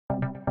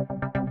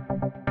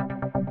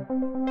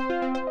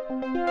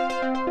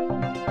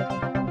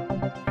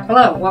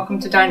Hello, welcome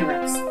to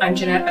Dynarex. I'm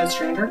Jeanette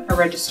Ostrander, a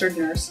registered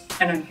nurse,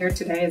 and I'm here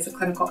today as a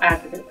clinical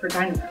advocate for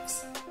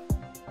Dynarex.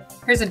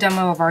 Here's a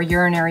demo of our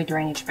urinary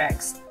drainage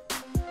bags.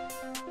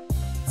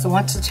 So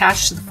once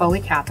attached to the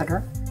Foley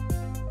catheter,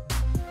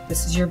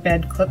 this is your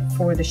bed clip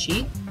for the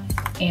sheet,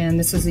 and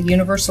this is a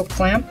universal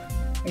clamp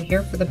right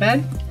here for the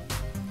bed.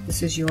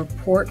 This is your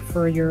port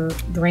for your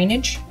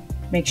drainage.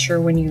 Make sure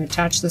when you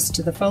attach this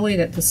to the Foley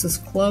that this is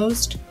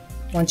closed.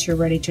 Once you're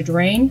ready to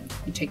drain,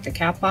 you take the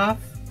cap off,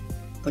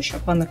 push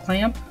up on the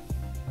clamp.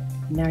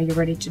 Now you're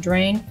ready to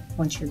drain.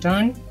 Once you're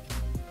done,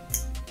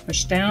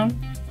 push down,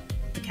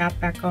 put the cap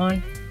back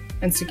on,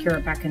 and secure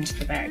it back into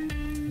the bag.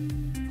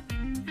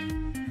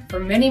 For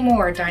many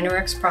more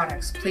Dynarex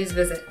products, please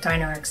visit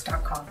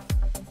dynarex.com.